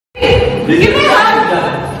Give me a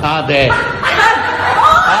hug. Ah, there.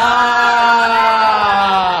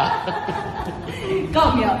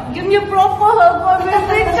 Come here. Give me a proper hug for me.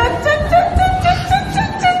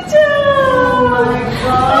 Oh my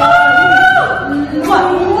God.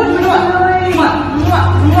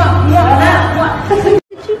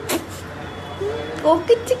 Oh,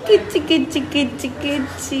 kitchi, kitchi, kitchi, kitchi,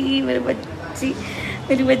 kitchi. मेरे बच्ची,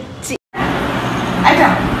 मेरी बच्ची. Aita.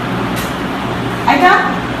 Aita.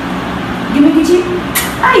 Give me kitchi.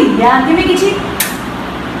 Aiya, give me kitchi.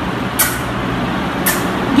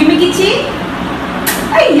 Give me kitchi.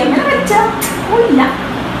 Aiya, मेरा बच्चा. Oya.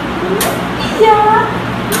 Aiya.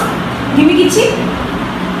 Give me kitchi.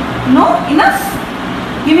 No, enough.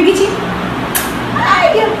 Give me kitchi.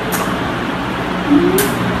 Aiya.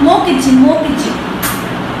 More kitchi, more kitchi.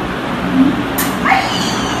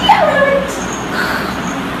 Aiya, मेरा बच्चा.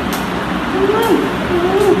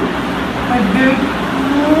 My baby.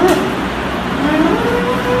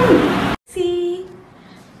 See,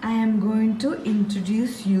 I am going to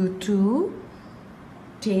introduce you to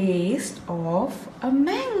taste of a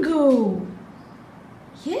mango.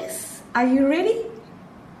 Yes, are you ready?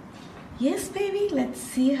 Yes, baby. Let's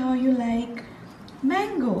see how you like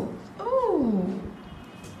mango. Oh,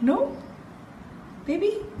 no,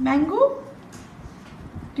 baby, mango.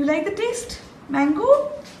 Do you like the taste, mango?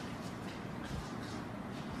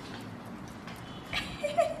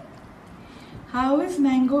 How is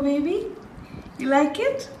mango, baby? You like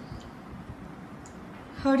it?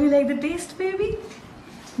 How do you like the taste, baby?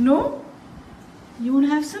 No? You want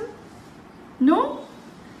to have some? No?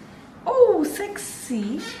 Oh,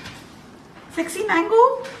 sexy. Sexy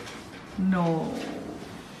mango? No.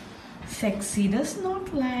 Sexy does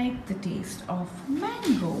not like the taste of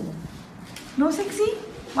mango. No, sexy?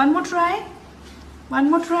 One more try? One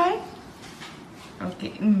more try?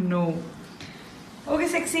 Okay, no. Okay,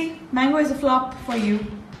 sexy. Mango is a flop for you.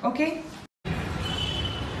 Okay?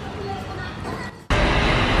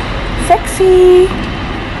 Sexy.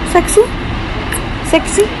 Sexy.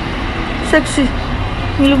 Sexy. Sexy.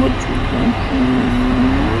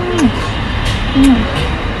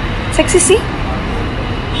 Sexy, see?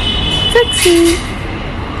 Sexy.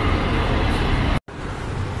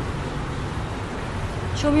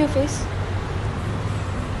 Show me your face.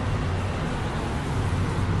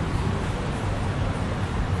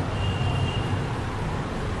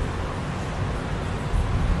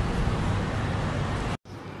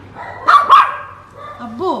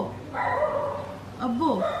 అబ్బో అబ్బో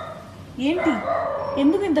ఏంటి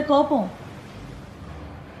ఎందుకు ఇంత కోపం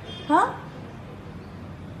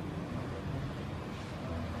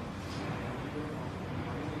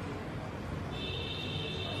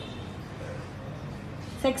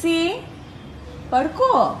sexy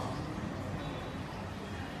పడుకో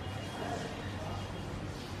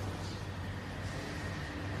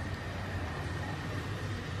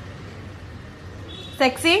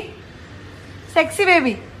sexy Sexy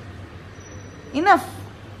baby. Enough.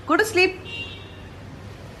 Go to sleep.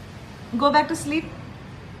 Go back to sleep.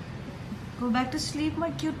 Go back to sleep,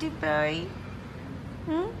 my cutie pie.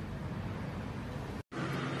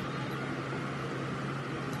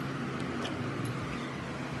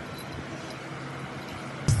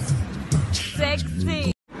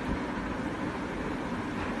 Sexy.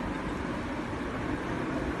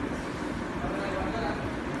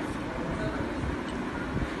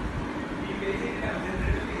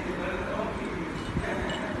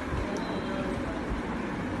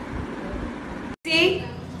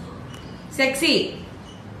 Sexy,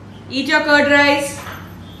 eat your curd rice.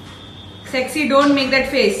 Sexy, don't make that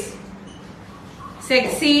face.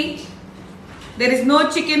 Sexy, there is no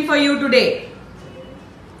chicken for you today.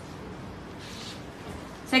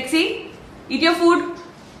 Sexy, eat your food.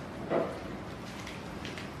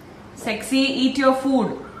 Sexy, eat your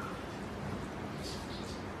food.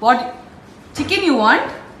 What? Chicken you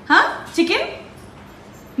want? Huh? Chicken?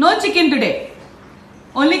 No chicken today.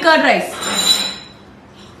 Only curd rice.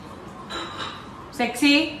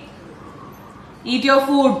 Sexy, eat your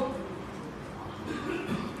food.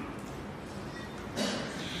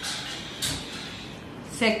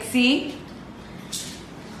 Sexy,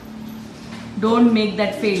 don't make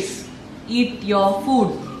that face. Eat your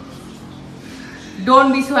food.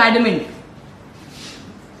 Don't be so adamant.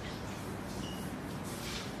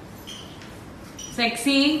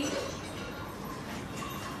 Sexy,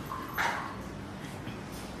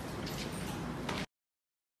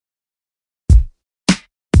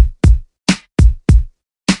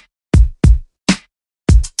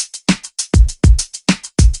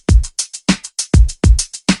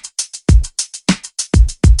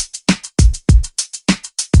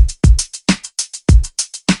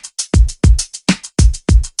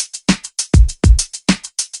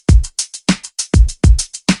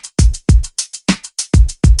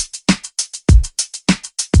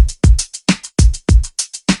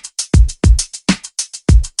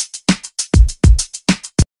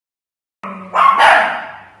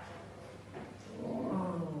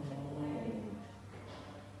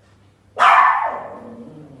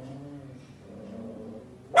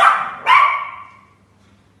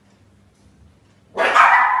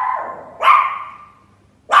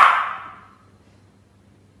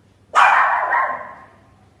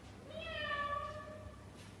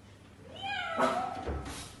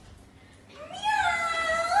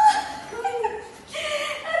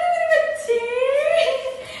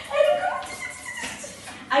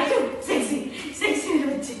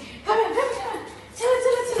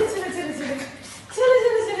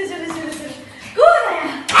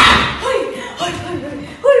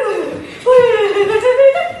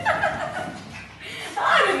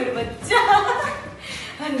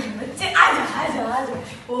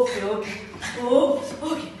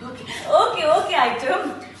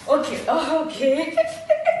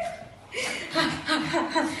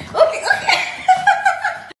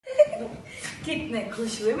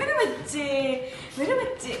 खुश हुए मेरे बच्चे, मेरे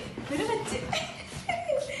बच्चे, मेरे बच्चे।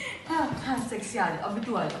 हाँ हाँ सेक्सी आ जा, अभी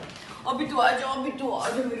तू आ जा, अभी तू आ जा, अभी तू आ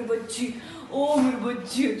जा मेरे बच्ची। ओ मेरे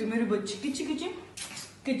बच्ची, तू मेरे बच्ची। किची किची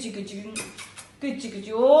किची किची किची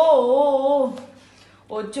किची। ओ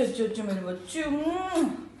अच्छा अच्छा अच्छा मेरे बच्चे।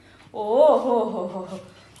 ओ हो।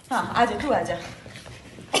 हाँ आजा, तू आजा।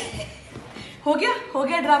 हो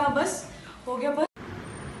गया ड्रामा, बस हो गया बस।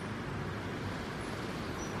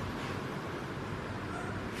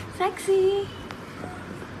 Sexy,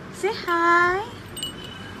 say hi.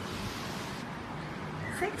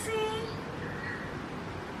 Sexy,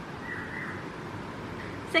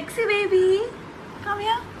 sexy baby, come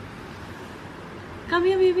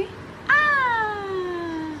here, baby.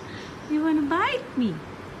 Ah, you wanna bite me?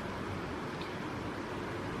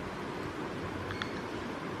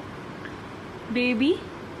 Baby,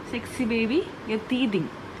 sexy baby, you're teething.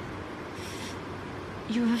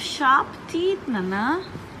 You have sharp teeth, Nana.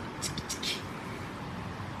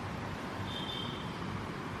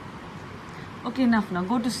 Okay, enough now.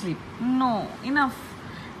 Go to sleep. No, enough.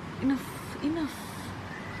 Enough.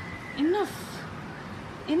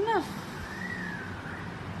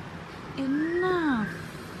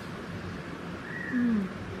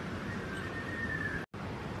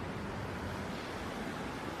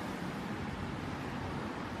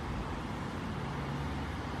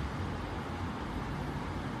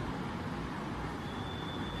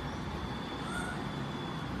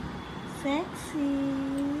 Sexy.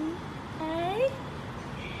 Hi.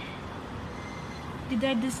 Did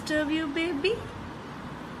I disturb you, baby?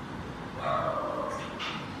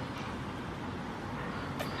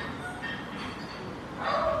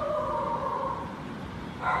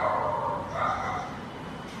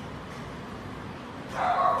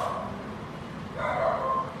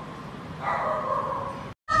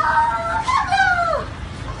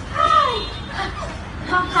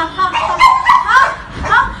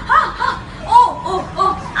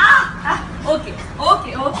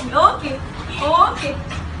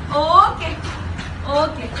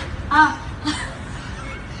 Okay.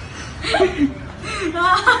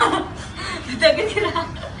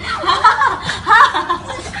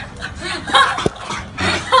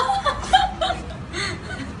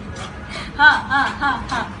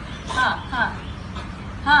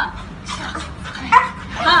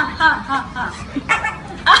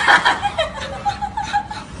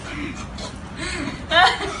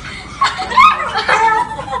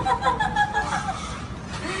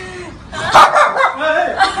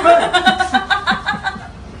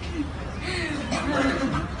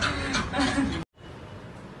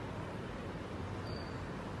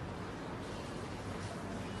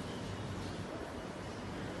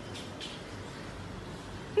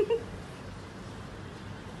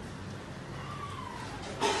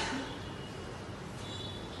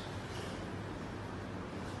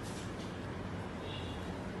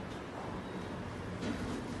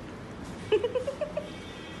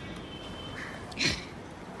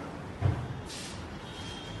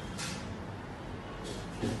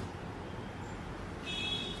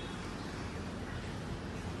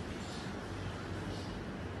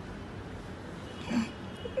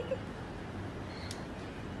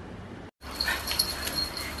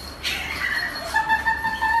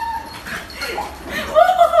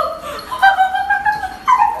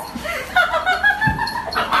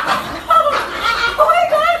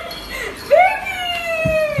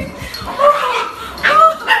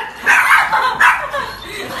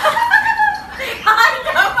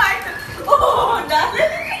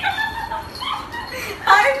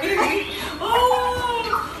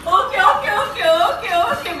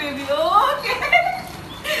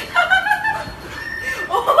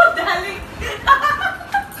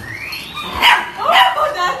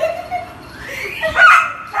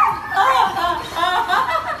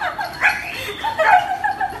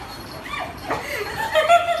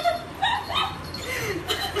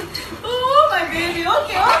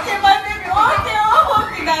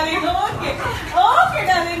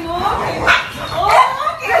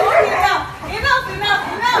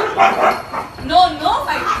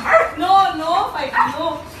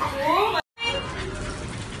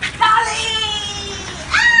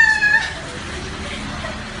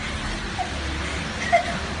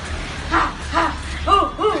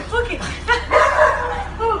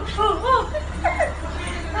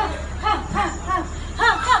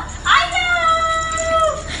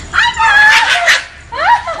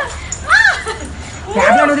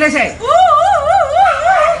 Siapa yang nulis?